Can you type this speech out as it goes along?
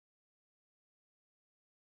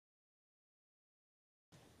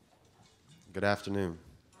Good afternoon.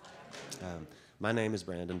 My name is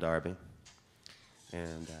Brandon Darby,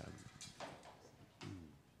 and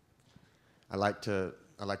I like to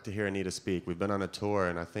hear Anita speak. We've been on a tour,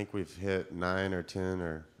 and I think we've hit 9 or 10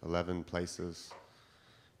 or 11 places,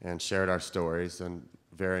 and shared our stories on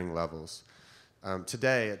varying levels.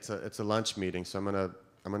 Today it's a lunch meeting, so I'm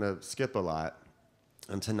gonna skip a lot.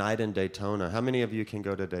 And tonight in Daytona, how many of you can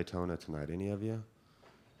go to Daytona tonight? Any of you?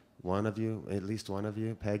 One of you? At least one of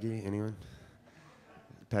you? Peggy? Anyone?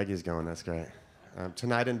 Peggy's going, that's great.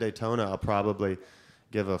 Tonight in Daytona, I'll probably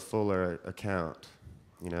give a fuller account.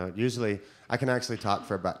 You know, usually I can actually talk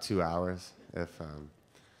for about 2 hours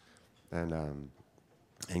and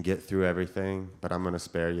get through everything, but I'm going to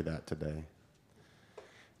spare you that today.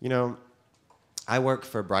 You know, I worked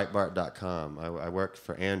for Breitbart.com. I worked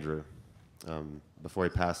for Andrew before he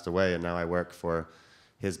passed away, and now I work for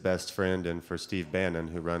his best friend and for Steve Bannon,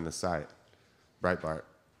 who run the site, Breitbart.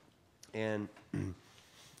 And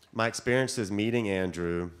my experiences meeting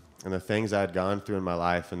Andrew and the things I had gone through in my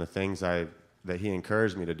life and the things that he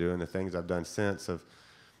encouraged me to do and the things I've done since,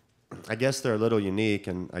 I guess they're a little unique,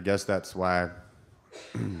 and I guess that's why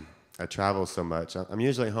I travel so much. I'm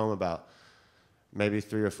usually home about maybe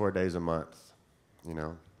 3 or 4 days a month, you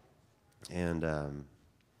know, and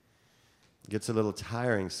it gets a little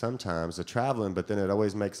tiring sometimes of traveling, but then it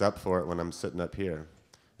always makes up for it when I'm sitting up here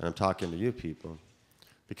and I'm talking to you people.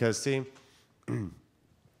 Because, see,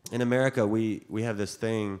 in America, we have this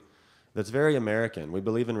thing that's very American. We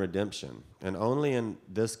believe in redemption. And only in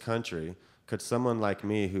this country could someone like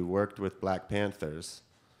me who worked with Black Panthers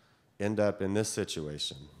end up in this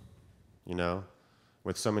situation, you know,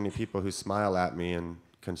 with so many people who smile at me and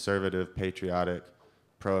conservative, patriotic,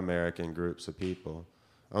 pro-American groups of people.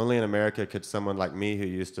 Only in America could someone like me who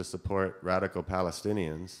used to support radical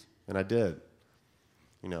Palestinians, and I did,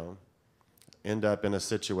 you know, end up in a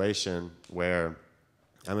situation where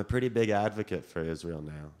I'm a pretty big advocate for Israel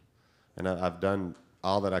now, and I've done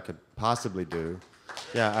all that I could possibly do.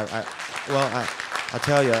 Yeah, I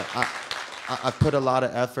tell you, I've put a lot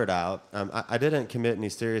of effort out. I didn't commit any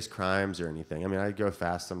serious crimes or anything. I mean, I go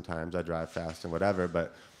fast sometimes, I drive fast and whatever,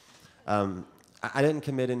 but I didn't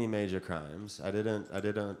commit any major crimes. I didn't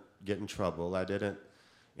get in trouble. I didn't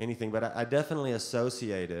anything, but I definitely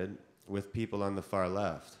associated with people on the far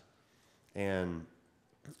left, and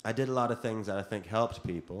I did a lot of things that I think helped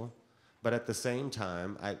people, but at the same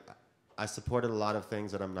time, I supported a lot of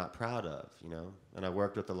things that I'm not proud of, you know, and I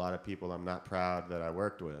worked with a lot of people I'm not proud that I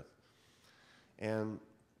worked with. And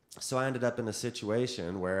so I ended up in a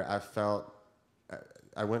situation where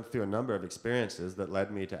I went through a number of experiences that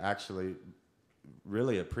led me to actually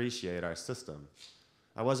really appreciate our system.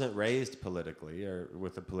 I wasn't raised politically or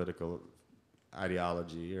with a political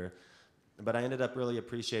ideology, but I ended up really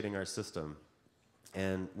appreciating our system.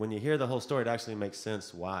 And when you hear the whole story, it actually makes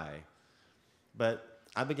sense why. But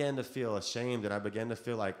I began to feel ashamed, and I began to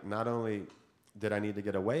feel like not only did I need to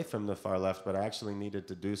get away from the far left, but I actually needed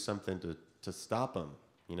to do something to stop them,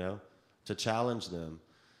 you know, to challenge them.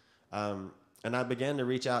 And I began to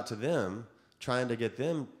reach out to them, trying to get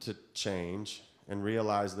them to change and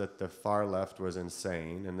realize that the far left was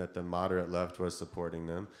insane and that the moderate left was supporting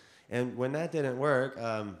them. And when that didn't work,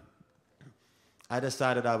 I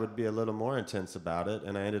decided I would be a little more intense about it,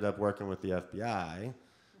 and I ended up working with the FBI,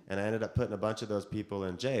 and I ended up putting a bunch of those people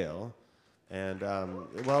in jail. And,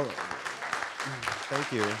 well,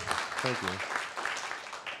 thank you.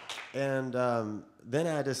 And then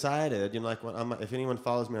I decided, you know, like if anyone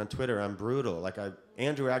follows me on Twitter, I'm brutal. Like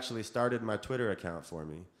Andrew actually started my Twitter account for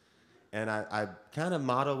me, and I kind of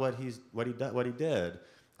model what he did.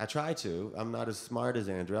 I try to. I'm not as smart as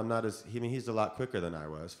Andrew. He's a lot quicker than I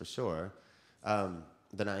was, for sure.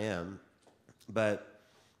 Than I am. But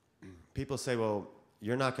people say, well,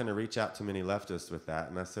 you're not going to reach out to many leftists with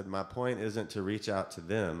that. And I said, my point isn't to reach out to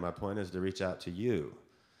them. My point is to reach out to you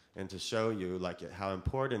and to show you like how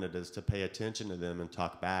important it is to pay attention to them and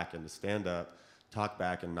talk back and to stand up, talk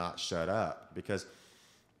back and not shut up. Because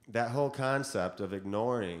that whole concept of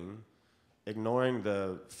ignoring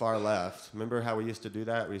the far left, remember how we used to do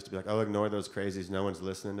that? We used to be like, oh, ignore those crazies, no one's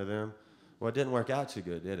listening to them. Well, it didn't work out too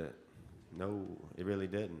good, did it? No, it really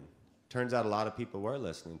didn't. Turns out a lot of people were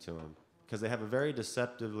listening to him because they have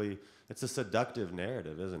it's a seductive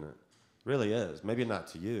narrative, isn't it? It really is. Maybe not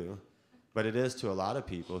to you, but it is to a lot of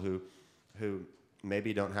people who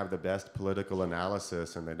maybe don't have the best political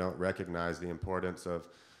analysis and they don't recognize the importance of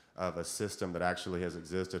a system that actually has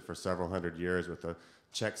existed for several hundred years with the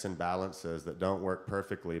checks and balances that don't work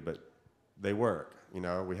perfectly, but they work. You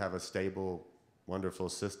know, we have a stable, wonderful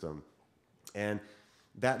system. And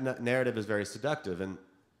that narrative is very seductive, and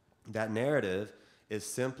that narrative is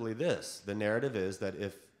simply this. The narrative is that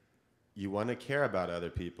if you want to care about other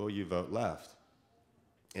people, you vote left.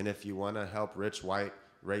 And if you want to help rich, white,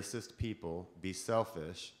 racist people be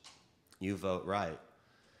selfish, you vote right.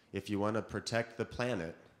 If you want to protect the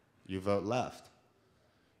planet, you vote left.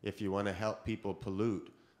 If you want to help people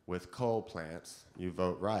pollute with coal plants, you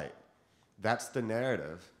vote right. That's the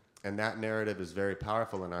narrative, and that narrative is very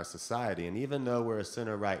powerful in our society. And even though we're a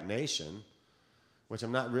center-right nation, which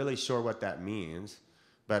I'm not really sure what that means,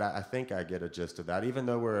 but I think I get a gist of that. Even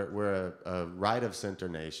though we're a right-of-center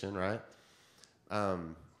nation, right?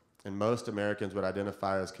 And most Americans would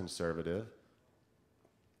identify as conservative.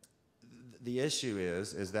 The issue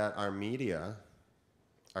is that our media,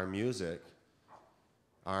 our music,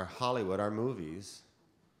 our Hollywood, our movies,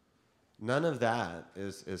 none of that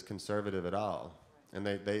is conservative at all. And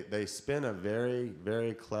they spin a very,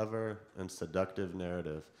 very clever and seductive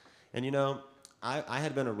narrative. And you know, I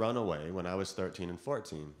had been a runaway when I was 13 and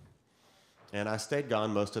 14. And I stayed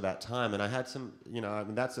gone most of that time. And I had some, you know, I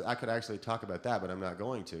mean, I could actually talk about that, but I'm not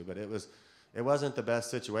going to. But it wasn't the best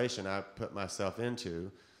situation I put myself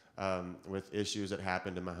into with issues that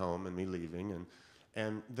happened in my home and me leaving.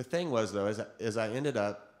 And the thing was, though, is I ended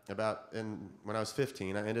up when I was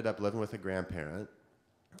 15, I ended up living with a grandparent.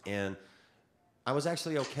 And I was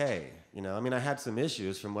actually okay, you know. I mean, I had some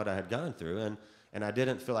issues from what I had gone through, and I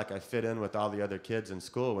didn't feel like I fit in with all the other kids in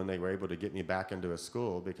school when they were able to get me back into a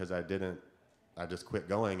school because I just quit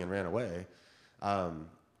going and ran away.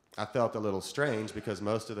 I felt a little strange because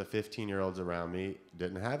most of the 15-year-olds around me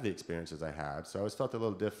didn't have the experiences I had, so I always felt a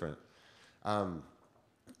little different.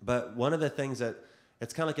 But one of the things that,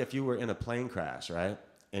 it's kind of like if you were in a plane crash, right,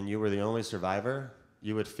 and you were the only survivor,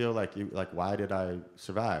 you would feel like, why did I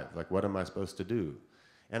survive? Like, what am I supposed to do?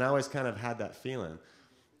 And I always kind of had that feeling.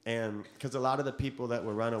 And because a lot of the people that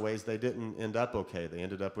were runaways, they didn't end up okay. They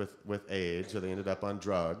ended up with AIDS, or they ended up on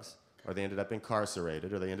drugs, or they ended up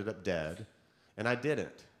incarcerated, or they ended up dead. And I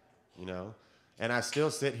didn't, you know? And I still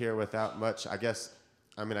sit here without much, I guess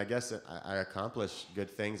I accomplished good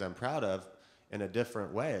things I'm proud of in a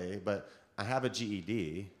different way, but I have a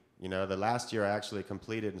GED. You know, the last year I actually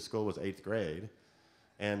completed in school was 8th grade.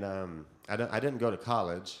 And I didn't go to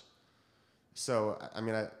college. So, I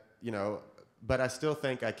mean, but I still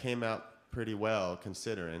think I came out pretty well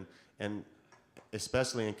considering, and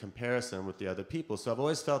especially in comparison with the other people. So I've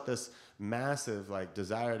always felt this massive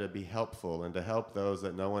desire to be helpful and to help those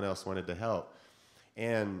that no one else wanted to help.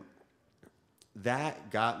 And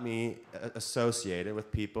that got me associated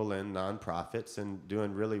with people in nonprofits and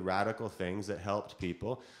doing really radical things that helped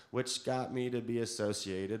people, which got me to be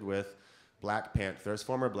associated with Black Panthers,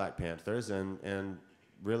 former Black Panthers, and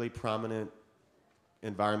really prominent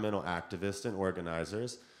environmental activists and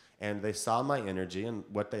organizers. And they saw my energy, and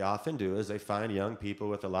what they often do is they find young people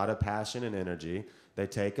with a lot of passion and energy, they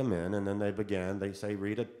take them in, and then they say,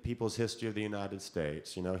 read a people's history of the United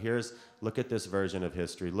States. You know, look at this version of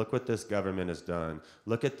history. Look what this government has done.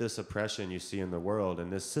 Look at this oppression you see in the world,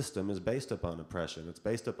 and this system is based upon oppression. It's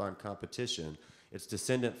based upon competition. It's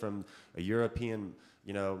descendant from a European,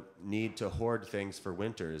 need to hoard things for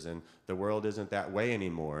winters, and the world isn't that way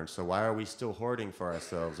anymore. And so why are we still hoarding for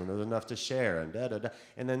ourselves? And there's enough to share, and da-da-da.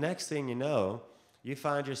 And the next thing you know, you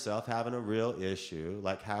find yourself having a real issue,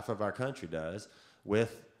 like half of our country does,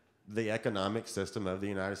 with the economic system of the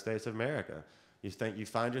United States of America. You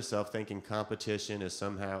find yourself thinking competition is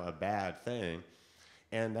somehow a bad thing,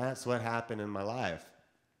 and that's what happened in my life.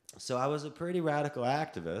 So I was a pretty radical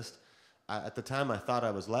activist. At the time, I thought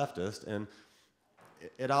I was leftist, and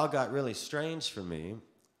it all got really strange for me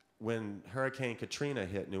when Hurricane Katrina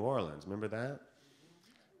hit New Orleans. Remember that?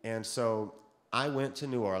 And so I went to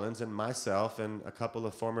New Orleans, and myself and a couple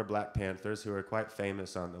of former Black Panthers who are quite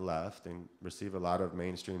famous on the left and receive a lot of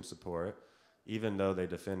mainstream support, even though they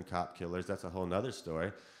defend cop killers. That's a whole nother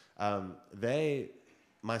story.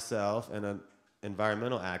 Myself and an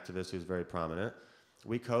environmental activist who's very prominent,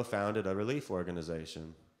 we co-founded a relief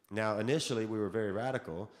organization. Now, initially, we were very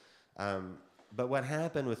radical, but what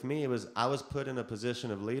happened with me was I was put in a position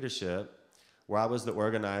of leadership where I was the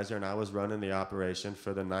organizer and I was running the operation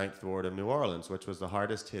for the 9th Ward of New Orleans, which was the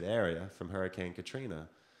hardest hit area from Hurricane Katrina,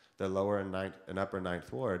 the lower and upper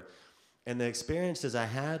 9th Ward. And the experiences I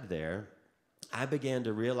had there, I began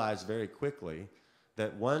to realize very quickly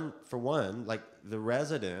that the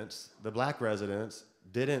residents, the Black residents,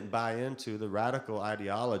 didn't buy into the radical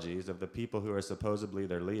ideologies of the people who are supposedly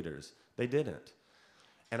their leaders. They didn't.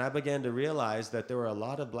 And I began to realize that there were a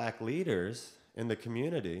lot of Black leaders in the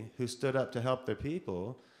community who stood up to help their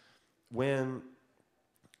people when,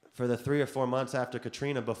 for the 3 or 4 months after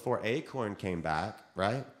Katrina, before Acorn came back,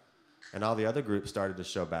 right? and all the other groups started to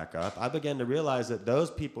show back up, I began to realize that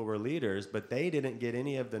those people were leaders, but they didn't get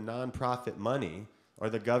any of the nonprofit money or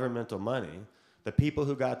the governmental money. The people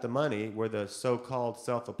who got the money were the so-called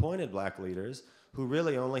self-appointed black leaders who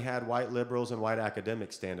really only had white liberals and white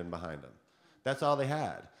academics standing behind them. That's all they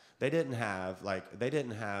had. They didn't have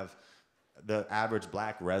the average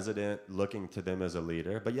black resident looking to them as a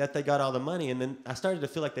leader, but yet they got all the money, and then I started to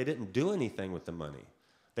feel like they didn't do anything with the money.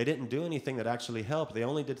 They didn't do anything that actually helped. They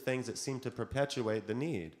only did things that seemed to perpetuate the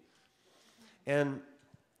need. And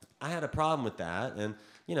I had a problem with that, and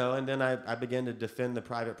then I began to defend the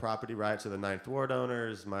private property rights of the Ninth Ward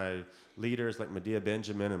owners. My leaders like Medea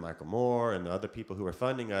Benjamin and Michael Moore and the other people who were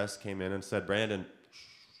funding us came in and said, Brandon,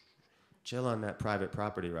 chill on that private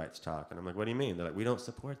property rights talk. And I'm like, what do you mean? They're like, we don't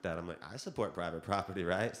support that. I'm like, I support private property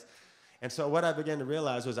rights. And so what I began to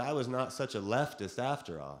realize was I was not such a leftist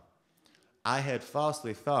after all. I had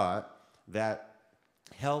falsely thought that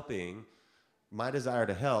my desire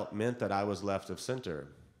to help meant that I was left of center.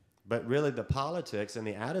 But really the politics and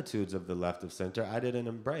the attitudes of the left of center, I didn't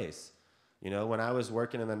embrace. When I was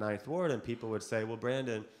working in the Ninth Ward and people would say, well,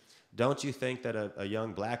 Brandon, don't you think that a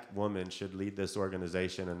young black woman should lead this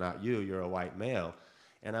organization and not you? You're a white male.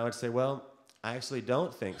 And I would say, well, I actually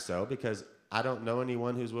don't think so because I don't know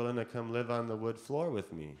anyone who's willing to come live on the wood floor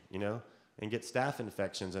with me, and get staph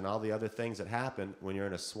infections and all the other things that happen when you're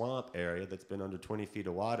in a swamp area that's been under 20 feet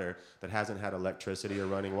of water that hasn't had electricity or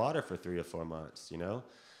running water for 3 or 4 months,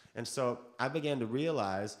 And so I began to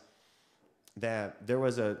realize that there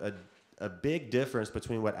was a big difference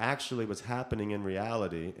between what actually was happening in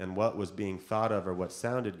reality and what was being thought of or what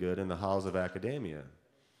sounded good in the halls of academia.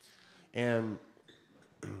 And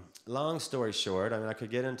long story short, I could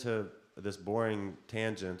get into this boring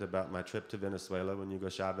tangent about my trip to Venezuela when Hugo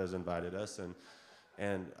Chavez invited us,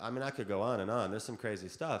 and I could go on and on. There's some crazy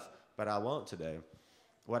stuff, but I won't today.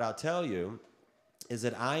 What I'll tell you is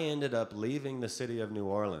that I ended up leaving the city of New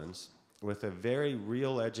Orleans with a very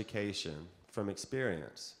real education from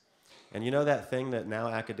experience. And that thing that now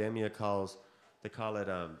academia call it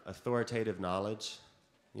authoritative knowledge,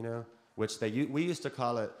 which we used to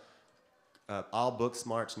call it all book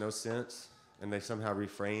smarts, no sense, and they somehow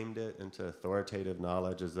reframed it into authoritative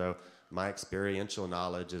knowledge as though my experiential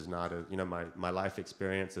knowledge is not, my life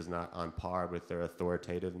experience is not on par with their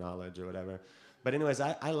authoritative knowledge or whatever. But anyways,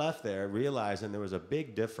 I left there realizing there was a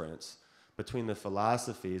big difference between the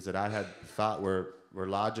philosophies that I had thought were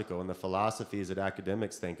logical and the philosophies that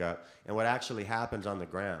academics think of and what actually happens on the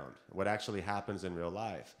ground, what actually happens in real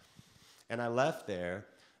life. And I left there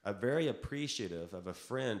very appreciative of a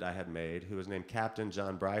friend I had made who was named Captain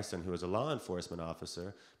John Bryson, who was a law enforcement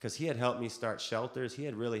officer, because he had helped me start shelters. He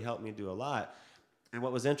had really helped me do a lot. And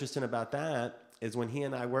what was interesting about that is when he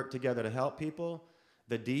and I worked together to help people,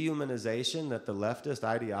 the dehumanization that the leftist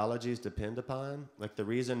ideologies depend upon, like the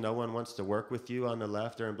reason no one wants to work with you on the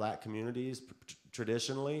left or in black communities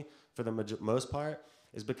traditionally, for the most part,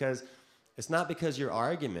 is because it's not because your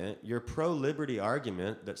argument, your pro-liberty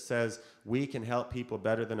argument that says we can help people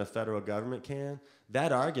better than a federal government can,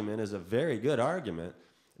 that argument is a very good argument,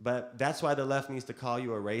 but that's why the left needs to call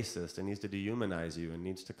you a racist and needs to dehumanize you and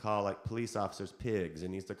needs to call like police officers pigs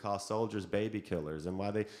and needs to call soldiers baby killers,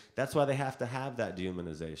 and that's why they have to have that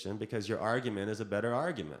dehumanization, because your argument is a better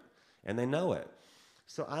argument, and they know it.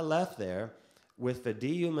 So I left there with the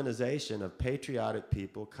dehumanization of patriotic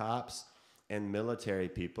people, cops and military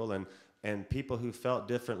people, and people who felt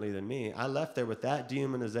differently than me. I left there with that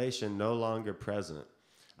dehumanization no longer present.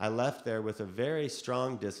 I left there with a very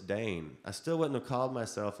strong disdain. I still wouldn't have called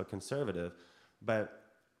myself a conservative, but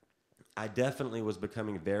I definitely was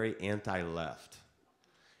becoming very anti-left.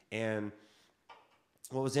 And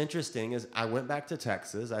what was interesting is I went back to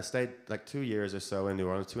Texas. I stayed like 2 years or so in New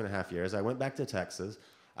Orleans, 2.5 years. I went back to Texas.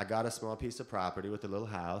 I got a small piece of property with a little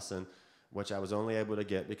house, and which I was only able to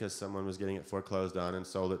get because someone was getting it foreclosed on and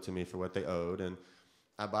sold it to me for what they owed. And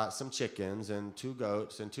I bought some chickens and 2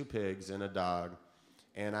 goats and 2 pigs and a dog.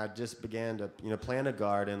 And I just began to, plant a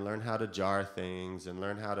garden, learn how to jar things, and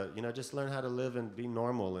learn how to, just learn how to live and be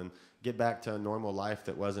normal and get back to a normal life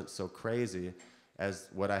that wasn't so crazy as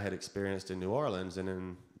what I had experienced in New Orleans and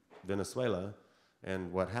in Venezuela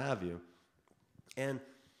and what have you. And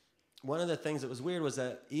one of the things that was weird was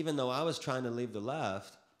that even though I was trying to leave the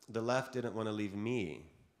left didn't want to leave me.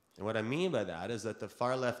 And what I mean by that is that the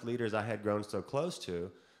far left leaders I had grown so close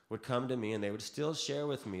to would come to me and they would still share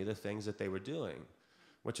with me the things that they were doing,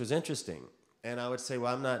 which was interesting. And I would say,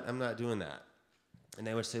 well, I'm not doing that. And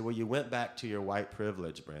they would say, well, you went back to your white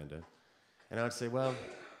privilege, Brandon. And I would say, well,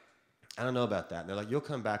 I don't know about that. And they're like, you'll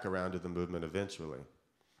come back around to the movement eventually.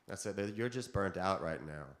 I said, you're just burnt out right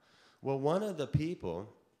now. Well, one of the people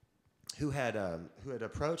who had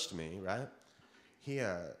approached me, right? He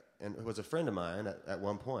and was a friend of mine at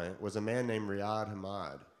one point, was a man named Riyad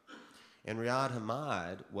Hamad. And Riyad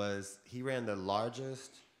Hamad he ran the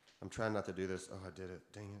largest, I'm trying not to do this. Oh, I did it,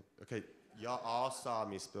 dang it. Okay, y'all all saw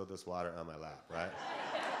me spill this water on my lap, right?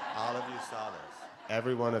 All of you saw this.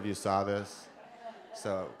 Every one of you saw this.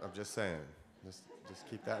 So I'm just saying, just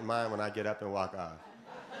keep that in mind when I get up and walk off.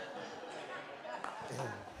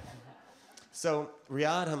 So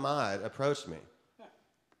Riyad Hamad approached me.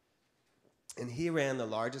 And he ran the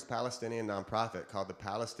largest Palestinian nonprofit called the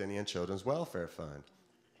Palestinian Children's Welfare Fund.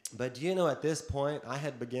 But do you know, at this point, I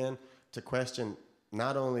had begun to question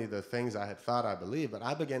not only the things I had thought I believed, but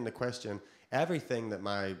I began to question everything that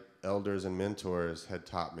my elders and mentors had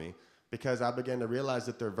taught me, because I began to realize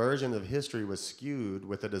that their version of history was skewed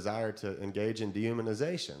with a desire to engage in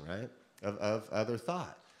dehumanization, right, of other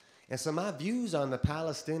thought. And so my views on the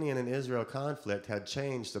Palestinian and Israel conflict had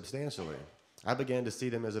changed substantially. I began to see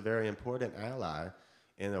them as a very important ally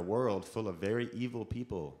in a world full of very evil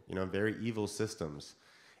people, very evil systems.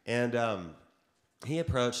 And he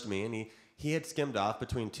approached me, and he had skimmed off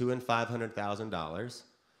between $200,000 and $500,000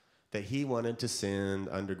 that he wanted to send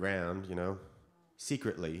underground,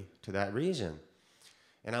 secretly to that region.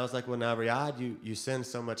 And I was like, well, now, Riyad, you send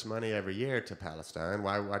so much money every year to Palestine.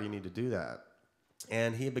 Why do you need to do that?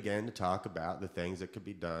 And he began to talk about the things that could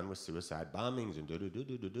be done with suicide bombings and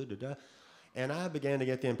da-da-da-da-da-da-da. And I began to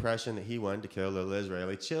get the impression that he wanted to kill little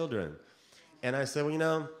Israeli children. And I said,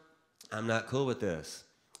 well, I'm not cool with this.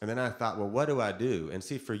 And then I thought, well, what do I do? And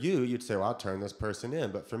see, for you, you'd say, well, I'll turn this person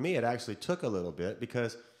in. But for me, it actually took a little bit,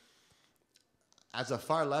 because as a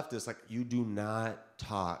far leftist, you do not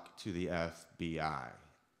talk to the FBI,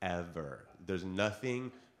 ever. There's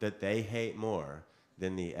nothing that they hate more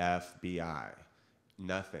than the FBI.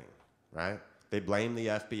 Nothing, right? They blame the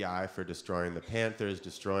FBI for destroying the Panthers,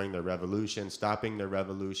 destroying their revolution, stopping their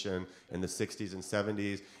revolution in the 60s and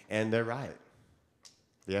 70s, and they're right.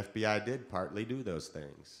 The FBI did partly do those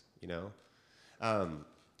things,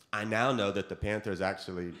 I now know that the Panthers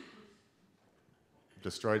actually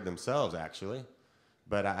destroyed themselves, actually,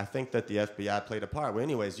 but I think that the FBI played a part. Well,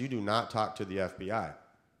 anyways, you do not talk to the FBI.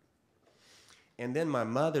 And then my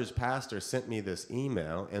mother's pastor sent me this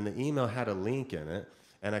email, and the email had a link in it,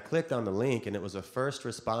 and I clicked on the link, and it was a first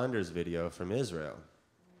responders video from Israel.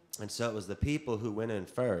 And so it was the people who went in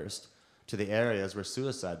first to the areas where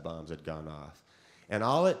suicide bombs had gone off. And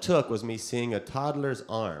all it took was me seeing a toddler's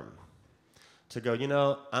arm to go,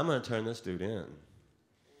 I'm going to turn this dude in.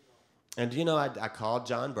 And I called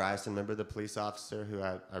John Bryson, remember the police officer who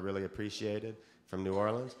I really appreciated from New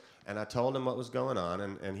Orleans? And I told him what was going on,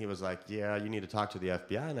 and he was like, yeah, you need to talk to the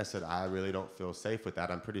FBI. And I said, I really don't feel safe with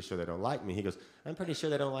that. I'm pretty sure they don't like me. He goes, I'm pretty sure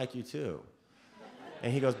they don't like you too.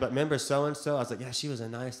 And he goes, but remember so-and-so? I was like, yeah, she was a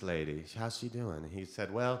nice lady. How's she doing? And he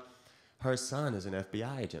said, well, her son is an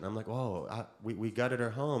FBI agent. I'm like, whoa, we gutted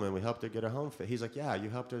her home and we helped her get her home fit. He's like, yeah,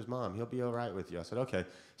 you helped his mom. He'll be all right with you. I said, okay.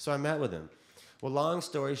 So I met with him. Well, long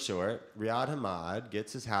story short, Riyad Hamad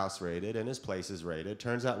gets his house raided and his place is raided.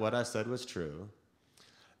 Turns out what I said was true.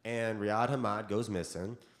 And Riyad Hamad goes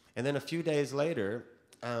missing. And then a few days later,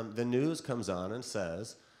 the news comes on and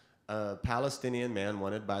says, a Palestinian man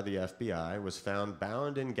wanted by the FBI was found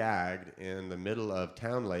bound and gagged in the middle of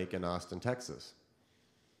Town Lake in Austin, Texas.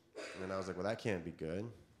 And I was like, well, that can't be good.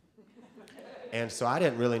 And so I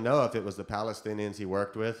didn't really know if it was the Palestinians he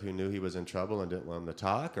worked with who knew he was in trouble and didn't want him to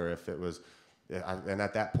talk, or if it was, and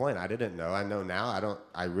at that point, I didn't know. I know now,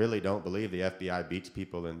 I really don't believe the FBI beats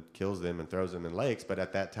people and kills them and throws them in lakes, but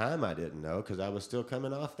at that time I didn't know, because I was still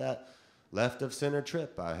coming off that left of center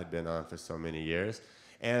trip I had been on for so many years.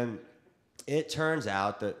 And it turns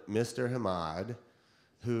out that Mr. Hamad,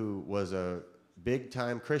 who was a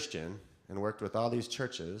big-time Christian and worked with all these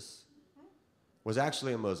churches, was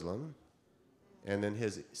actually a Muslim. And then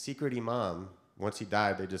his secret imam, once he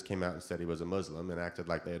died, they just came out and said he was a Muslim and acted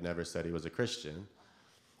like they had never said he was a Christian,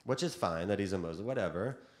 which is fine that he's a Muslim,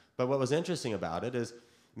 whatever. But what was interesting about it is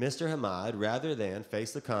Mr. Hamad, rather than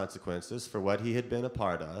face the consequences for what he had been a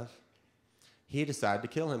part of, he decided to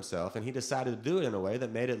kill himself, and he decided to do it in a way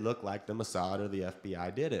that made it look like the Mossad or the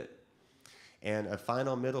FBI did it. And a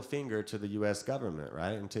final middle finger to the U.S. government,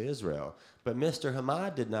 right, and to Israel. But Mr.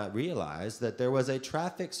 Hamad did not realize that there was a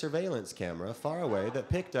traffic surveillance camera far away that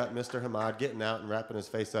picked up Mr. Hamad getting out and wrapping his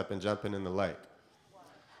face up and jumping in the lake.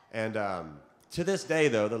 And to this day,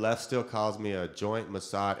 though, the left still calls me a joint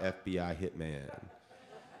Mossad FBI hitman.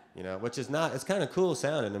 Which is not, it's kind of cool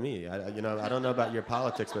sounding to me. I don't know about your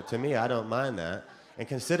politics, but to me, I don't mind that. And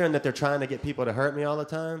considering that they're trying to get people to hurt me all the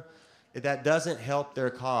time, that doesn't help their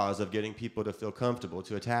cause of getting people to feel comfortable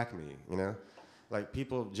to attack me, Like,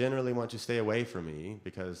 people generally want to stay away from me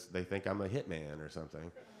because they think I'm a hitman or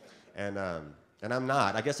something. And I'm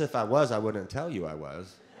not. I guess if I was, I wouldn't tell you I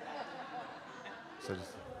was. So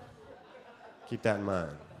just keep that in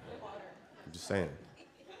mind. I'm just saying.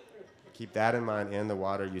 Keep that in mind and the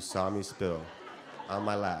water you saw me spill on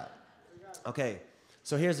my lap. Okay,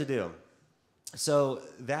 so here's the deal. So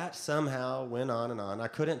that somehow went on and on. I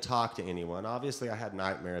couldn't talk to anyone. Obviously, I had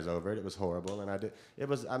nightmares over it. It was horrible, and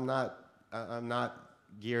I'm not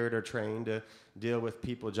geared or trained to deal with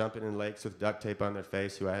people jumping in lakes with duct tape on their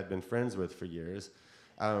face who I had been friends with for years.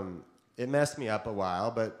 It messed me up a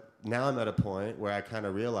while, but now I'm at a point where I kind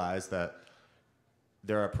of realize that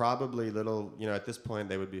there are probably little, at this point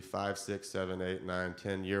they would be 5, 6, 7, 8, 9,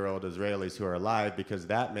 10-year-old Israelis who are alive because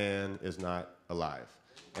that man is not alive.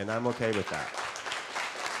 And I'm okay with that.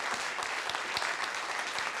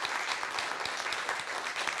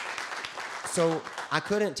 So I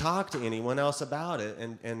couldn't talk to anyone else about it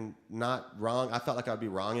and not wrong. I felt like I'd be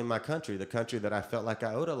wrong in my country, the country that I felt like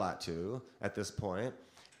I owed a lot to at this point.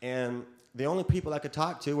 And the only people I could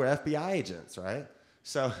talk to were FBI agents, right?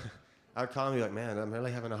 So I would call them and be like, man, I'm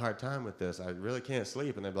really having a hard time with this. I really can't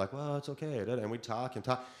sleep. And they'd be like, well, it's okay. And we'd talk and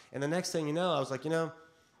talk. And the next thing you know, I was like,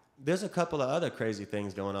 there's a couple of other crazy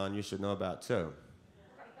things going on you should know about too.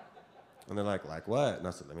 And they're like what? And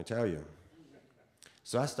I said, let me tell you.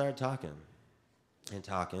 So I started talking and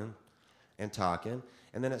talking and talking.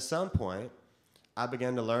 And then at some point, I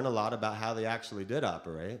began to learn a lot about how they actually did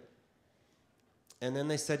operate. And then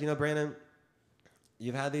they said, Brandon,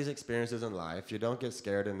 you've had these experiences in life. You don't get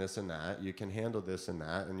scared in this and that. You can handle this and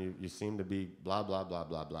that. And you seem to be blah, blah, blah,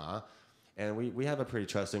 blah, blah. And we have a pretty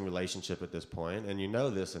trusting relationship at this point. And you know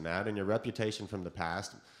this and that. And your reputation from the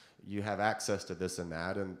past, you have access to this and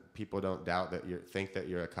that. And people don't doubt that think that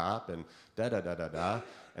you're a cop and da-da-da-da-da.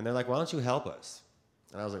 And they're like, why don't you help us?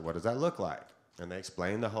 And I was like, what does that look like? And they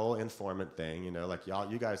explained the whole informant thing. Like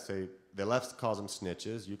you guys say, the left calls them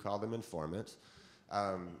snitches. You call them informants.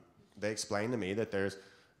 They explained to me that there's,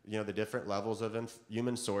 the different levels of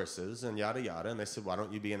human sources and yada yada. And they said, why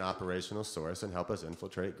don't you be an operational source and help us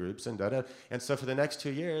infiltrate groups and da-da. And so for the next 2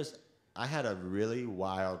 years, I had a really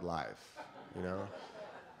wild life,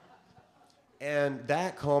 And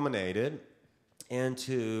that culminated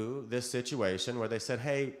into this situation where they said,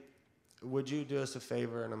 hey, would you do us a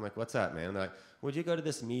favor? And I'm like, what's that, man? And they're like, would you go to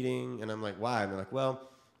this meeting? And I'm like, why? And they're like, well,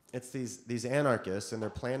 it's these anarchists, and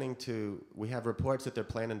we have reports that they're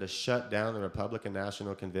planning to shut down the Republican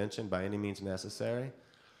National Convention by any means necessary.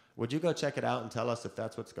 Would you go check it out and tell us if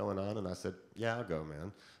that's what's going on? And I said, yeah, I'll go,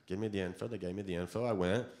 man. Give me the info. They gave me the info. I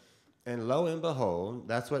went. And lo and behold,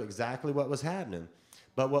 that's exactly what was happening.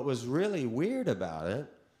 But what was really weird about it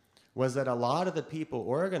was that a lot of the people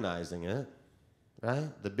organizing it, right,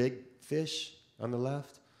 the big fish on the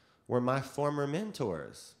left, were my former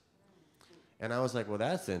mentors. And I was like, well,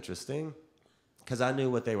 that's interesting, because I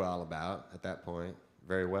knew what they were all about at that point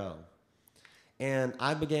very well. And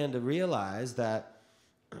I began to realize that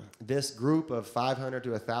this group of 500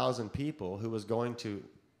 to 1,000 people who was going to,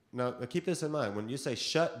 now keep this in mind, when you say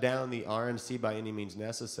shut down the RNC by any means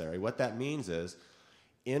necessary, what that means is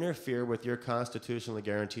interfere with your constitutionally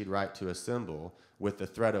guaranteed right to assemble with the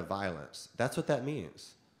threat of violence. That's what that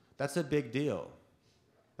means. That's a big deal.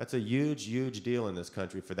 That's a huge, huge deal in this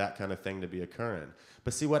country for that kind of thing to be occurring.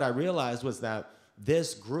 But see, what I realized was that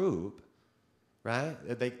this group, right,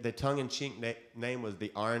 the tongue-in-cheek name was the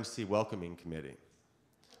RNC Welcoming Committee.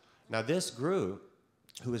 Now, this group,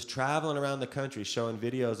 who was traveling around the country showing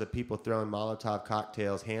videos of people throwing Molotov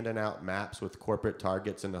cocktails, handing out maps with corporate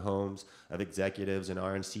targets in the homes of executives and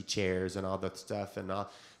RNC chairs and all that stuff, and all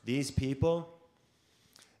these people,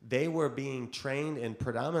 they were being trained and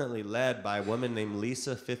predominantly led by a woman named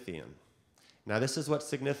Lisa Fithian. Now, this is what's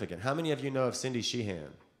significant. How many of you know of Cindy Sheehan?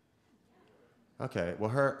 Okay, well,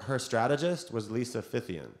 her strategist was Lisa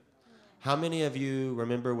Fithian. How many of you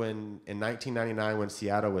remember in 1999 when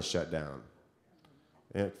Seattle was shut down?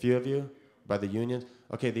 A few of you? By the unions?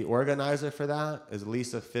 Okay, the organizer for that is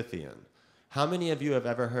Lisa Fithian. How many of you have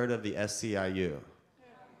ever heard of the SCIU?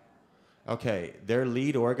 Okay, their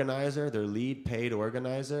lead organizer, their lead paid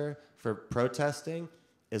organizer for protesting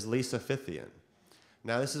is Lisa Fithian.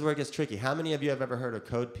 Now, this is where it gets tricky. How many of you have ever heard of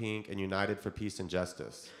Code Pink and United for Peace and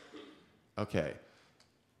Justice? Okay,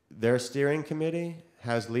 their steering committee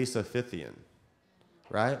has Lisa Fithian,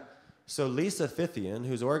 right? So Lisa Fithian,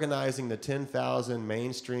 who's organizing the 10,000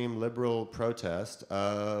 mainstream liberal protest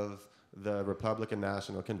of the Republican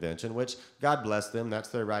National Convention, which, God bless them, that's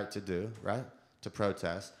their right to do, right? To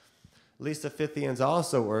protest. Lisa Fithian's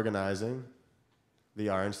also organizing the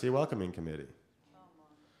RNC Welcoming Committee.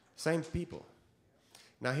 Same people.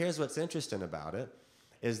 Now, here's what's interesting about it,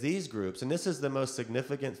 is these groups, and this is the most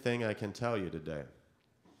significant thing I can tell you today.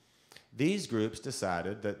 These groups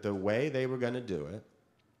decided that the way they were going to do it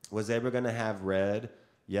was they were going to have red,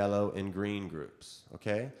 yellow, and green groups,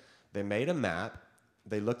 okay? They made a map.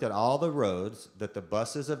 They looked at all the roads that the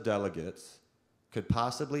buses of delegates could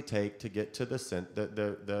possibly take to get to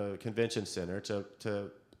the convention center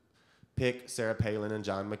to pick Sarah Palin and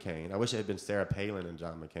John McCain. I wish it had been Sarah Palin and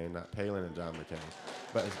John McCain, not Palin and John McCain,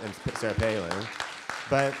 but and Sarah Palin.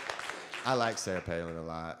 But I like Sarah Palin a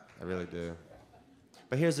lot. I really do.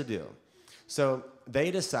 But here's the deal. So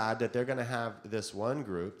they decide that they're going to have this one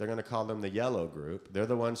group. They're going to call them the yellow group. They're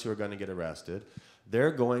the ones who are going to get arrested.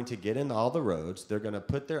 They're going to get into all the roads. They're going to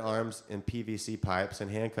put their arms in PVC pipes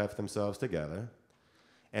and handcuff themselves together.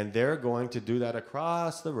 And they're going to do that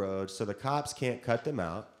across the road so the cops can't cut them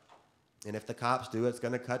out. And if the cops do, it's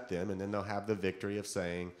going to cut them. And then they'll have the victory of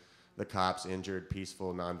saying the cops injured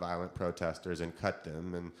peaceful, nonviolent protesters and cut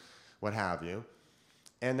them and what have you.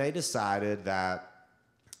 And they decided that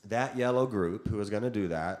that yellow group who was going to do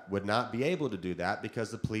that would not be able to do that because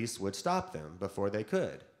the police would stop them before they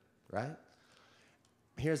could, right?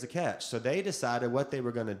 Here's the catch. So they decided what they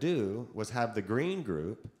were going to do was have the green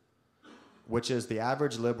group, which is the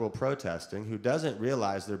average liberal protesting who doesn't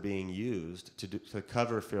realize they're being used to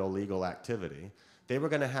cover for illegal activity. They were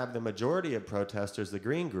going to have the majority of protesters, the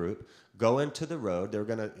green group, go into the road. They were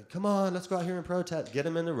going to, come on, let's go out here and protest, get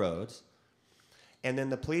them in the roads. And then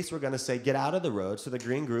the police were going to say, get out of the road, so the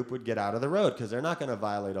green group would get out of the road because they're not going to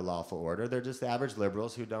violate a lawful order. They're just the average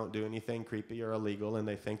liberals who don't do anything creepy or illegal, and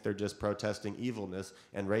they think they're just protesting evilness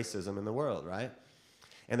and racism in the world, right?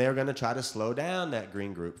 And they were going to try to slow down that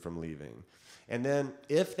green group from leaving. And then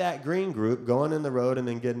if that green group going in the road and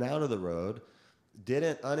then getting out of the road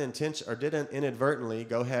didn't inadvertently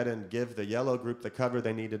go ahead and give the yellow group the cover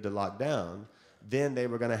they needed to lock down, then they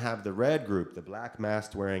were going to have the red group, the black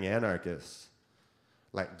mask-wearing anarchists,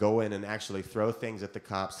 like go in and actually throw things at the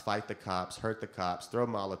cops, fight the cops, hurt the cops, throw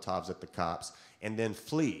Molotovs at the cops, and then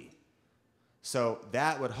flee. So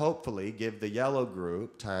that would hopefully give the yellow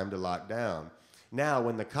group time to lock down. Now,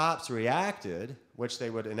 when the cops reacted, which they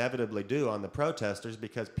would inevitably do on the protesters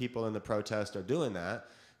because people in the protest are doing that,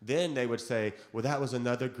 then they would say, well, that was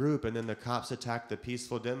another group, and then the cops attacked the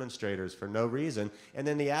peaceful demonstrators for no reason. And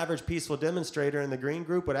then the average peaceful demonstrator in the green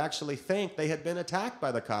group would actually think they had been attacked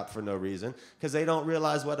by the cop for no reason because they don't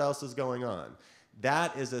realize what else is going on.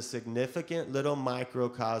 That is a significant little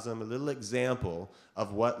microcosm, a little example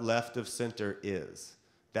of what left of center is.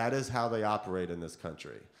 That is how they operate in this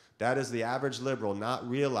country. That is the average liberal not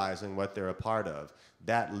realizing what they're a part of.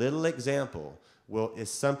 That little example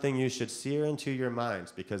is something you should sear into your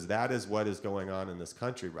minds because that is what is going on in this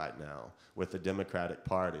country right now with the Democratic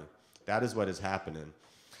Party. That is what is happening.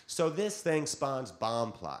 So this thing spawns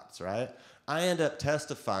bomb plots, right? I end up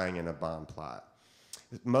testifying in a bomb plot.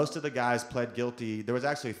 Most of the guys pled guilty. There was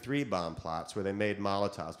actually 3 bomb plots where they made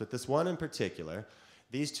Molotovs, but this one in particular,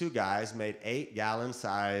 these 2 guys made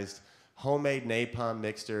 8-gallon-sized homemade napalm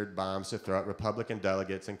mixture bombs to throw at Republican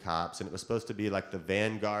delegates and cops, and it was supposed to be like the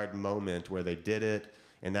vanguard moment where they did it,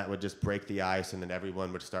 and that would just break the ice, and then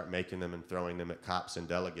everyone would start making them and throwing them at cops and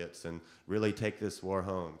delegates and really take this war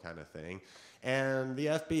home kind of thing. And the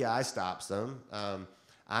FBI stops them.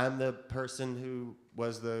 I'm the person who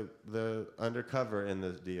was the undercover in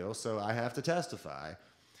the deal, so I have to testify.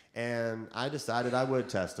 And I decided I would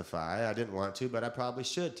testify. I didn't want to, but I probably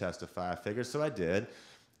should testify. I figured, so I did.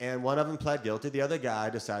 And one of them pled guilty. The other guy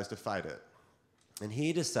decides to fight it. And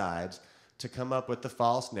he decides to come up with the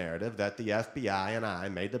false narrative that the FBI and I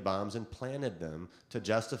made the bombs and planted them to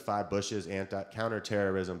justify Bush's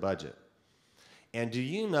counterterrorism budget. And do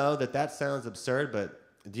you know that that sounds absurd, but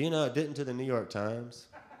do you know it didn't to the New York Times?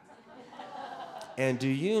 And do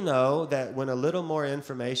you know that when a little more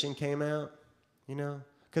information came out, you know?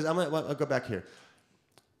 Because I'll go back here.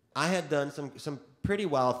 I had done some pretty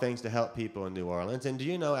wild things to help people in New Orleans. And do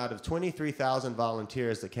you know, out of 23,000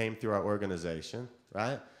 volunteers that came through our organization,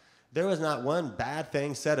 right, there was not one bad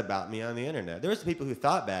thing said about me on the internet. There was people who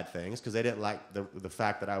thought bad things because they didn't like the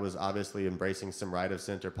fact that I was obviously embracing some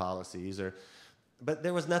right-of-center policies, but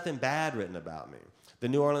there was nothing bad written about me. The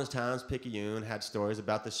New Orleans Times-Picayune had stories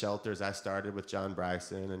about the shelters I started with John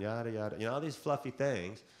Bryson and yada, yada, you know, all these fluffy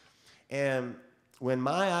things. And when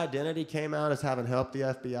my identity came out as having helped the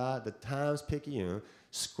FBI, the Times-Picayune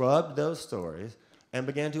scrubbed those stories and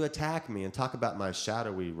began to attack me and talk about my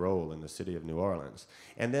shadowy role in the city of New Orleans.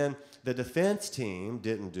 And then the defense team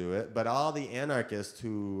didn't do it, but all the anarchists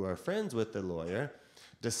who are friends with the lawyer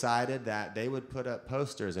decided that they would put up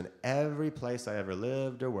posters in every place I ever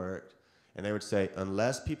lived or worked And they would say,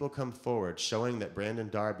 unless people come forward showing that Brandon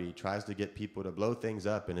Darby tries to get people to blow things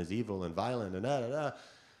up and is evil and violent and da-da-da,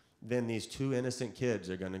 then these 2 innocent kids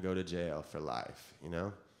are going to go to jail for life, you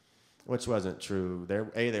know? Which wasn't true.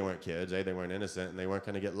 They weren't kids. They weren't innocent, and they weren't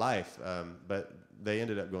going to get life. But they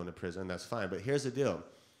ended up going to prison. That's fine. But here's the deal.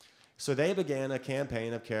 So they began a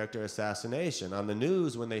campaign of character assassination. On the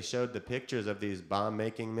news, when they showed the pictures of these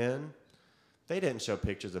bomb-making men, they didn't show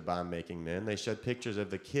pictures of bomb-making men. They showed pictures of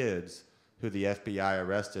the kids who the FBI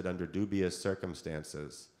arrested under dubious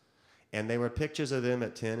circumstances. And they were pictures of them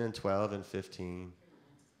at 10 and 12 and 15.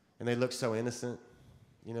 And they looked so innocent,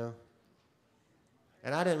 you know?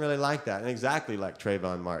 And I didn't really like that. And exactly like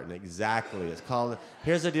Trayvon Martin, exactly. It's called,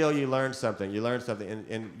 here's the deal, you learned something. You learned something.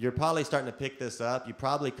 And you're probably starting to pick this up. You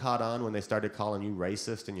probably caught on when they started calling you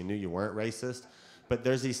racist and you knew you weren't racist. But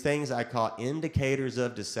there's these things I call indicators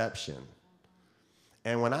of deception.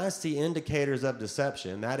 And when I see indicators of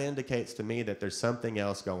deception, that indicates to me that there's something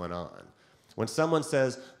else going on. When someone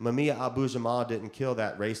says, Mumia Abu-Jamal didn't kill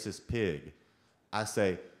that racist pig, I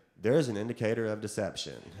say, there's an indicator of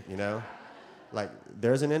deception, you know? Like,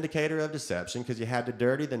 there's an indicator of deception because you had to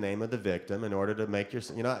dirty the name of the victim in order to make your,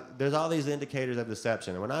 you know, there's all these indicators of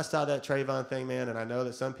deception. And when I saw that Trayvon thing, man, and I know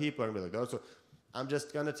that some people are going to be like, oh, so I'm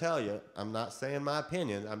just going to tell you, I'm not saying my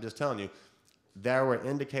opinion, I'm just telling you, there were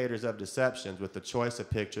indicators of deceptions with the choice of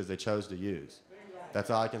pictures they chose to use. That's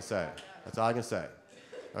all I can say. That's all I can say.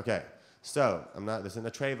 Okay, so this isn't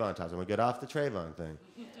the Trayvon talk. I'm going to get off the Trayvon thing.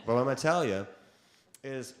 But what I'm going to tell you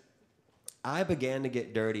is I began to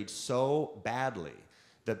get dirtied so badly.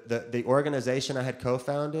 The organization I had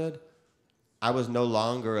co-founded, I was no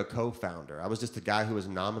longer a co-founder. I was just a guy who was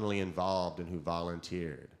nominally involved and who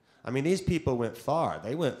volunteered. I mean, these people went far.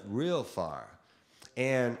 They went real far.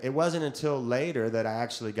 And it wasn't until later that I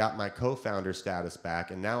actually got my co-founder status back,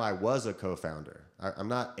 and now I was a co-founder. I'm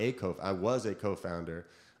not a co-founder. I was a co-founder.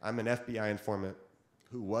 I'm an FBI informant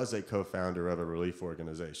who was a co-founder of a relief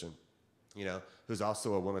organization, you know, who's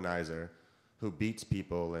also a womanizer, who beats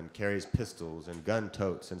people and carries pistols and gun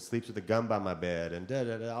totes and sleeps with a gun by my bed and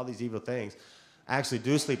da-da-da, all these evil things. I actually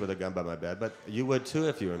do sleep with a gun by my bed, but you would too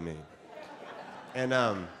if you were me. And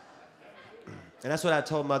that's what I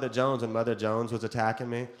told Mother Jones when Mother Jones was attacking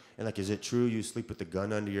me. And like, is it true you sleep with the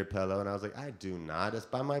gun under your pillow? And I was like, I do not. It's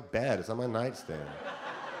by my bed. It's on my nightstand.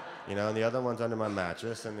 You know, and the other one's under my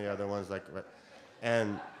mattress, and the other one's like,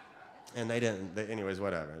 and they didn't, anyways,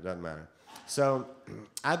 whatever. It doesn't matter. So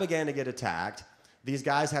I began to get attacked. These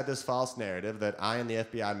guys had this false narrative that I and the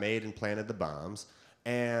FBI made and planted the bombs.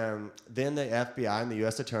 And then the FBI and the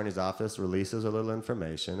U.S. Attorney's Office releases a little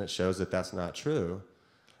information that shows that that's not true.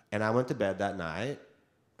 And I went to bed that night,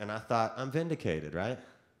 and I thought, I'm vindicated, right?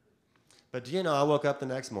 But, you know, I woke up the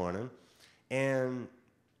next morning, and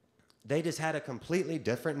they just had a completely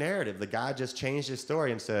different narrative. The guy just changed his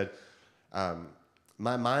story and said,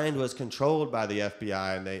 my mind was controlled by the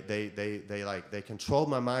FBI, and they controlled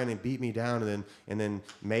my mind and beat me down and then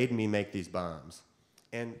made me make these bombs.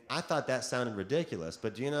 And I thought that sounded ridiculous,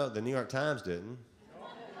 but you know, the New York Times didn't.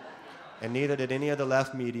 And neither did any of the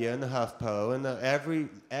left media and the HuffPo and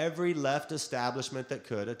every left establishment that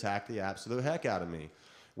could attack the absolute heck out of me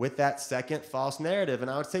with that second false narrative.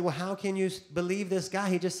 And I would say, well, how can you believe this guy?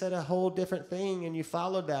 He just said a whole different thing, and you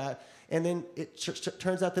followed that, and then it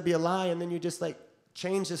turns out to be a lie, and then you just like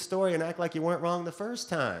change the story and act like you weren't wrong the first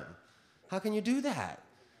time. How can you do that?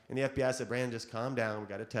 And the FBI said, Brandon, just calm down. We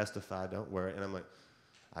got to testify. Don't worry. And I'm like,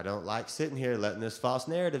 I don't like sitting here letting this false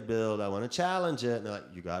narrative build. I want to challenge it. And they're like,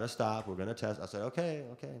 you got to stop. We're going to test. I said, okay.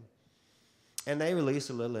 And they released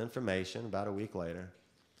a little information about a week later.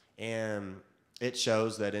 And it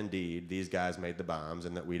shows that, indeed, these guys made the bombs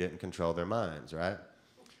and that we didn't control their minds, right?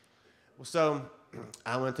 Well, so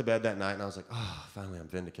I went to bed that night, and I was like, oh, finally I'm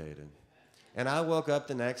vindicated. And I woke up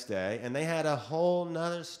the next day, and they had a whole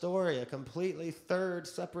nother story, a completely third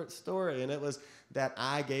separate story, and it was that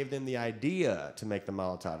I gave them the idea to make the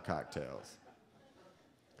Molotov cocktails.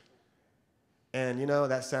 And, you know,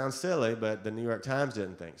 that sounds silly, but the New York Times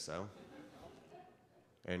didn't think so.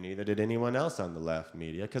 And neither did anyone else on the left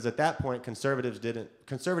media, because at that point,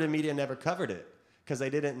 conservative media never covered it, because they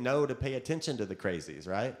didn't know to pay attention to the crazies,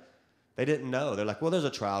 right? They didn't know. They're like, well, there's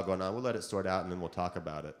a trial going on. We'll let it sort out, and then we'll talk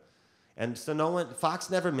about it. And so Fox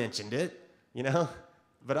never mentioned it, you know,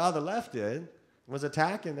 but all the left did was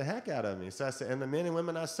attacking the heck out of me. So I said, and the men and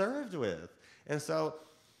women I served with. And so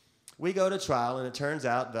we go to trial, and it turns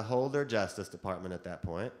out the Holder Justice Department at that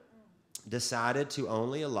point decided to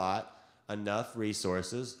only allot enough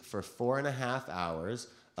resources for 4.5 hours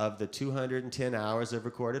of the 210 hours of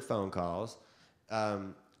recorded phone calls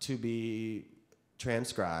to be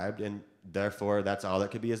transcribed, and therefore that's all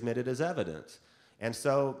that could be admitted as evidence. And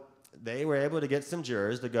so they were able to get some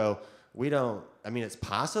jurors to go, it's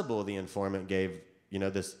possible the informant gave,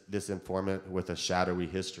 this informant with a shadowy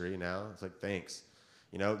history now. It's like, thanks.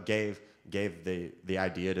 Gave the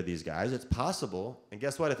idea to these guys. It's possible. And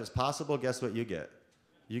guess what? If it's possible, guess what you get?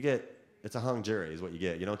 It's a hung jury is what you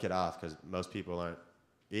get. You don't get off because most people aren't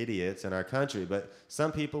idiots in our country, but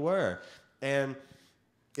some people were. And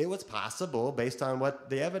it was possible based on what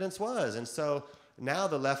the evidence was. And so now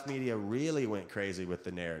the left media really went crazy with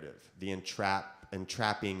the narrative, the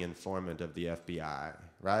entrapping informant of the FBI,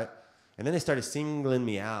 right? And then they started singling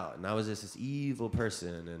me out, and I was just this evil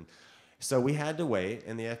person. And so we had to wait,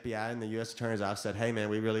 and the FBI and the U.S. Attorney's Office said, hey, man,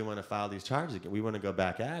 we really want to file these charges again. We want to go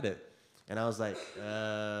back at it. And I was like,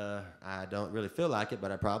 I don't really feel like it,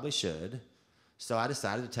 but I probably should. So I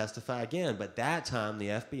decided to testify again. But that time, the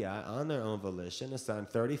FBI, on their own volition, assigned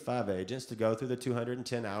 35 agents to go through the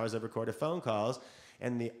 210 hours of recorded phone calls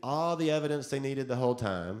and all the evidence they needed the whole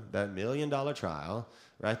time, that $1 million trial,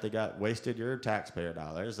 right? They wasted your taxpayer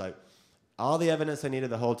dollars. Like, all the evidence they needed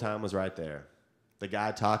the whole time was right there. The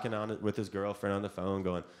guy talking on it with his girlfriend on the phone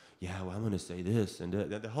going, yeah, well, I'm going to say this. And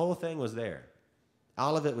the whole thing was there.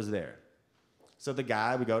 All of it was there. So we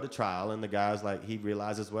go to trial, and the guy's like, he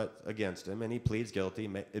realizes what's against him, and he pleads guilty,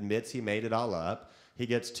 admits he made it all up. He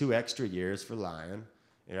gets 2 extra years for lying,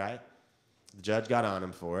 right? The judge got on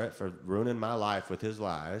him for it, for ruining my life with his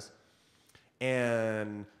lies.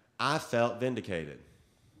 And I felt vindicated.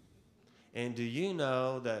 And do you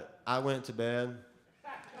know that I went to bed,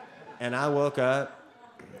 and I woke up,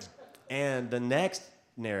 and the next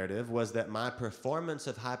narrative was that my performance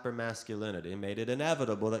of hypermasculinity made it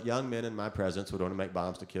inevitable that young men in my presence would want to make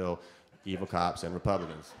bombs to kill evil cops and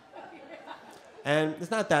Republicans. And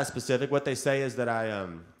it's not that specific. What they say is that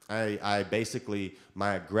I basically,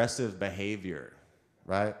 my aggressive behavior,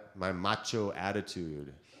 right? My macho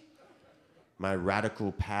attitude, my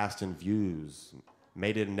radical past and views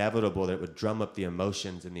made it inevitable that it would drum up the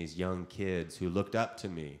emotions in these young kids who looked up to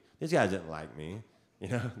me. These guys didn't like me. They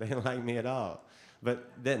didn't like me at all.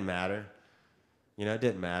 But it didn't matter. It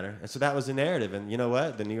didn't matter. And so that was the narrative. And you know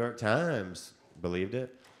what? The New York Times believed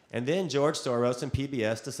it. And then George Soros and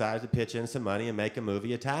PBS decided to pitch in some money and make a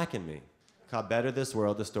movie attacking me called Better This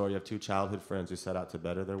World, the story of 2 childhood friends who set out to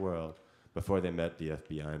better their world before they met the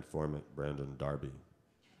FBI informant, Brandon Darby.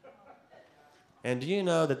 And do you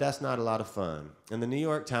know that that's not a lot of fun? And the New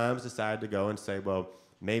York Times decided to go and say, well,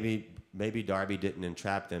 maybe Darby didn't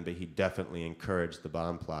entrap them, but he definitely encouraged the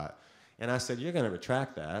bomb plot. And I said, you're going to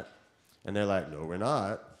retract that? And they're like, no, we're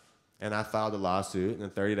not. And I filed a lawsuit, and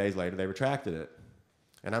then 30 days later, they retracted it.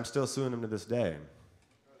 And I'm still suing them to this day.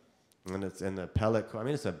 And it's in the appellate court.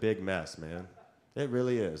 It's a big mess, man. It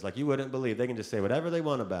really is. Like, you wouldn't believe. They can just say whatever they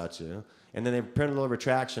want about you, and then they print a little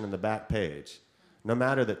retraction in the back page. No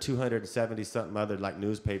matter that 270-something other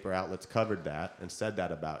newspaper outlets covered that and said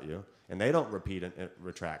that about you, and they don't repeat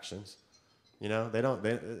retractions.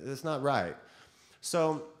 It's not right.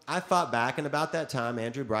 So I fought back, and about that time,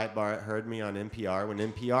 Andrew Breitbart heard me on NPR when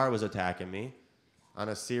NPR was attacking me on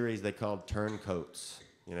a series they called Turncoats,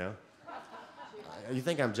 You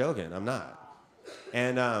think I'm joking. I'm not.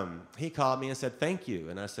 And he called me and said, thank you.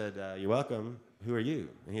 And I said, you're welcome. Who are you?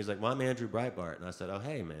 And he's like, well, I'm Andrew Breitbart. And I said, oh,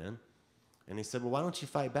 hey, man. And he said, well, why don't you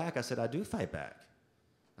fight back? I said, I do fight back.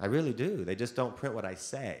 I really do. They just don't print what I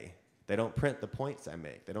say. They don't print the points I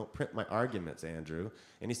make. They don't print my arguments, Andrew.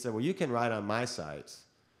 And he said, well, you can write on my sites,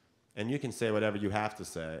 and you can say whatever you have to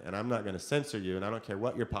say, and I'm not going to censor you, and I don't care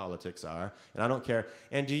what your politics are, and I don't care.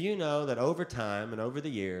 And do you know that over time and over the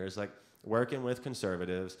years, working with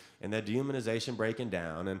conservatives and the dehumanization breaking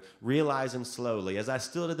down and realizing slowly, as I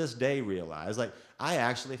still to this day realize, I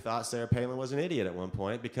actually thought Sarah Palin was an idiot at one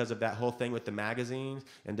point because of that whole thing with the magazines.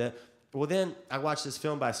 Well, then I watched this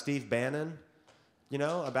film by Steve Bannon,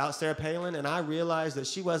 about Sarah Palin, and I realized that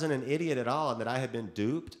she wasn't an idiot at all and that I had been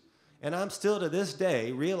duped. And I'm still to this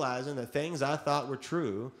day realizing that things I thought were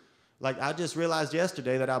true. I just realized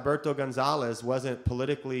yesterday that Alberto Gonzalez wasn't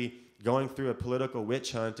politically going through a political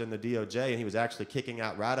witch hunt in the DOJ, and he was actually kicking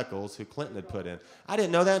out radicals who Clinton had put in. I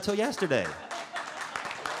didn't know that until yesterday.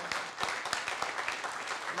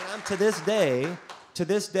 I'm to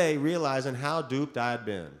this day realizing how duped I had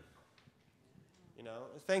been.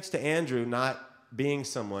 Thanks to Andrew not being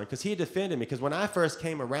someone, because he defended me, because when I first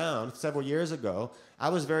came around several years ago, I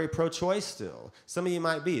was very pro-choice still. Some of you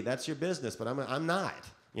might be, that's your business, but I'm not,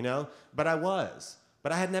 but I was.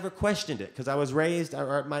 But I had never questioned it, because I was raised,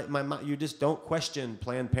 you just don't question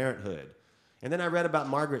Planned Parenthood. And then I read about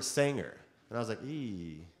Margaret Sanger, and I was like,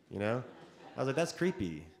 I was like, that's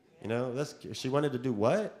creepy. You know, she wanted to do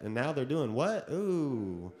what? And now they're doing what?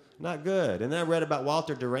 Ooh, not good. And then I read about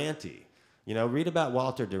Walter Duranty. You know, read about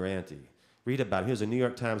Walter Duranty. Read about him. He was a New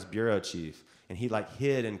York Times bureau chief. And he like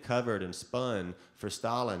hid and covered and spun for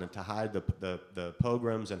Stalin and to hide the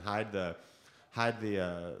pogroms and hide the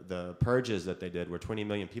purges that they did where 20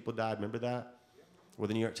 million people died. Remember that? Well,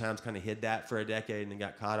 the New York Times kind of hid that for a decade and then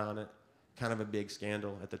got caught on it. Kind of a big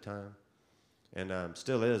scandal at the time. And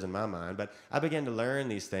still is in my mind. But I began to learn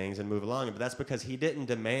these things and move along. But that's because he didn't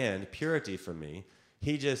demand purity from me.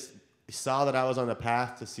 He just saw that I was on the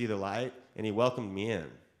path to see the light, and he welcomed me in.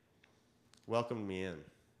 Welcomed me in.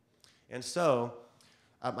 And so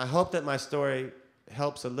I hope that my story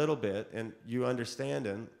helps a little bit in you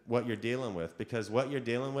understanding what you're dealing with, because what you're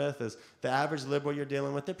dealing with is the average liberal you're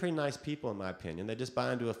dealing with, they're pretty nice people in my opinion. They just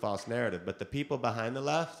buy into a false narrative. But the people behind the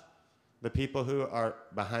left, the people who are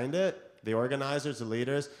behind it, the organizers, the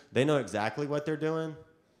leaders, they know exactly what they're doing.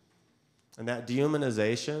 And that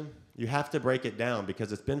dehumanization, you have to break it down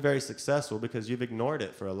because it's been very successful because you've ignored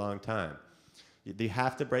it for a long time. You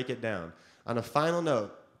have to break it down. On a final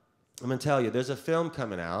note, I'm going to tell you, there's a film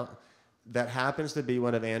coming out that happens to be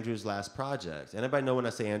one of Andrew's last projects. Anybody know when I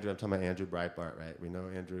say Andrew, I'm talking about Andrew Breitbart, right? We know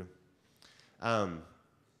Andrew.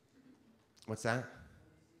 What's that?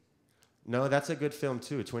 No, that's a good film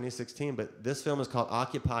too, 2016, but this film is called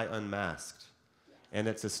Occupy Unmasked. And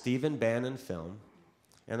it's a Stephen Bannon film.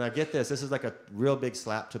 And I get this is like a real big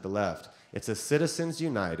slap to the left. It's a Citizens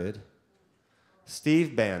United,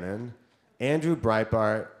 Steve Bannon, Andrew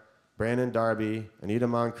Breitbart, Brandon Darby, Anita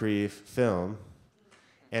Moncrief film,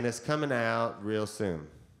 and it's coming out real soon.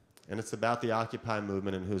 And it's about the Occupy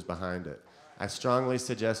movement and who's behind it. I strongly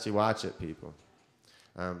suggest you watch it, people.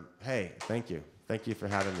 Hey, thank you. Thank you for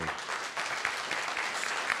having me.